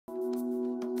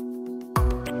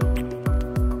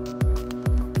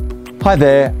Hi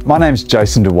there, my name's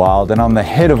Jason de Wilde and I'm the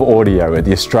Head of Audio at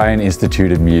the Australian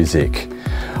Institute of Music.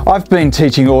 I've been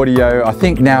teaching audio, I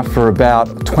think now for about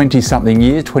 20-something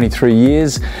years, 23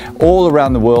 years, all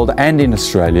around the world and in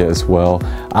Australia as well.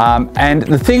 And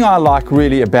the thing I like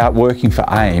really about working for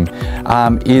AIM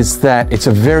is that it's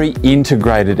a very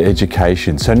integrated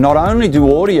education. So not only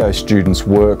do audio students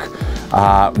work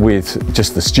with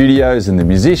just the studios and the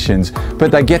musicians,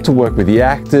 but they get to work with the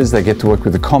actors, they get to work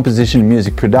with the composition and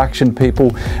music production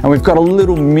people, and we've got a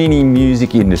little mini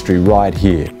music industry right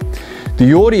here.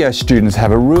 The audio students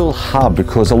have a real hub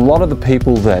because a lot of the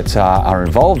people that are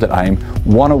involved at AIM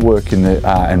want to work in the,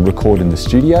 and record in the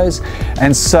studios,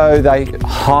 and so they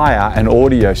hire an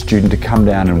audio student to come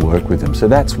down and work with them. So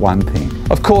that's one thing.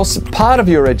 Of course, part of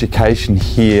your education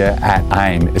here at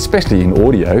AIM, especially in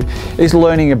audio, is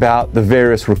learning about the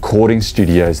various recording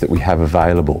studios that we have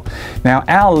available. Now,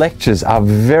 our lectures are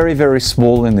very, very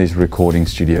small in these recording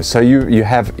studios. So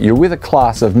you're with a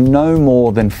class of no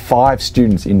more than 5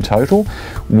 students in total,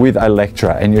 with a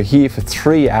lecturer, and you're here for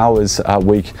 3 hours a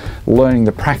week learning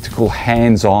the practical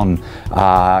hands-on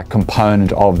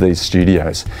component of these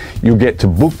studios. You'll get to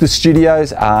book the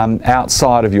studios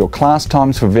outside of your class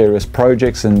times for various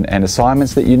projects and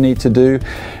assignments that you need to do,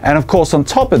 and of course on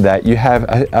top of that you have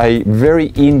a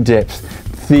very in-depth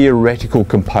theoretical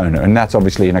component, and that's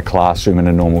obviously in a classroom, in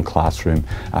a normal classroom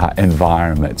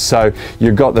environment. So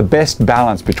you've got the best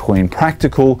balance between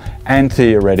practical and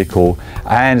theoretical,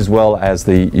 and as well as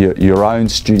your own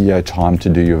studio time to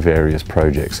do your various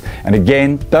projects. And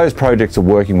again, those projects are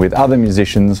working with other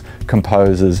musicians,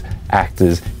 composers,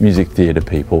 actors, music theatre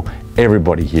people,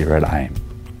 everybody here at AIM.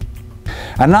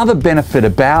 Another benefit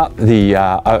about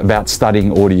about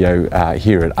studying audio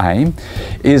here at AIM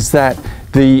is that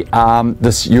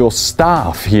your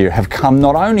staff here have come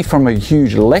not only from a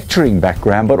huge lecturing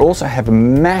background, but also have a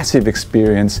massive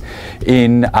experience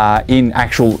in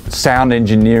actual sound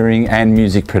engineering and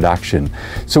music production.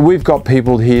 So we've got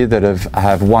people here that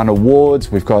have won awards.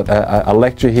 We've got a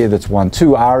lecturer here that's won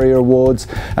 2 ARIA awards,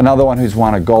 another one who's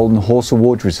won a Golden Horse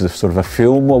Award, which is a sort of a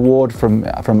film award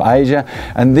from Asia.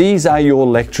 And these are your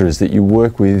lecturers that you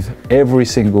work with every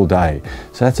single day.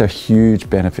 So that's a huge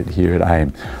benefit here at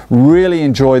AIM. Really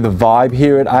enjoy the vibe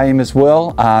here at AIM as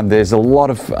well. There's a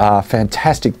lot of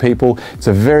fantastic people. It's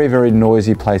a very, very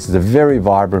noisy place. It's a very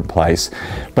vibrant place,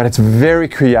 but it's very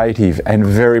creative and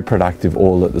very productive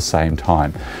all at the same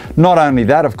time. Not only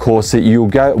that, of course, that you'll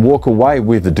walk away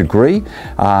with a degree.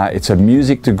 It's a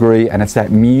music degree, and it's that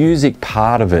music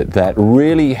part of it that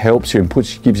really helps you and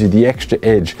gives you the extra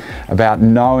edge about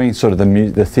knowing sort of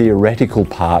the theoretical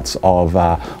parts of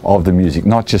the music,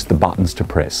 not just the buttons to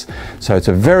press. So it's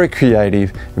a very creative,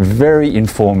 very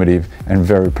informative and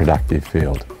very productive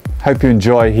field. Hope you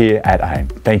enjoy here at AIM.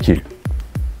 Thank you.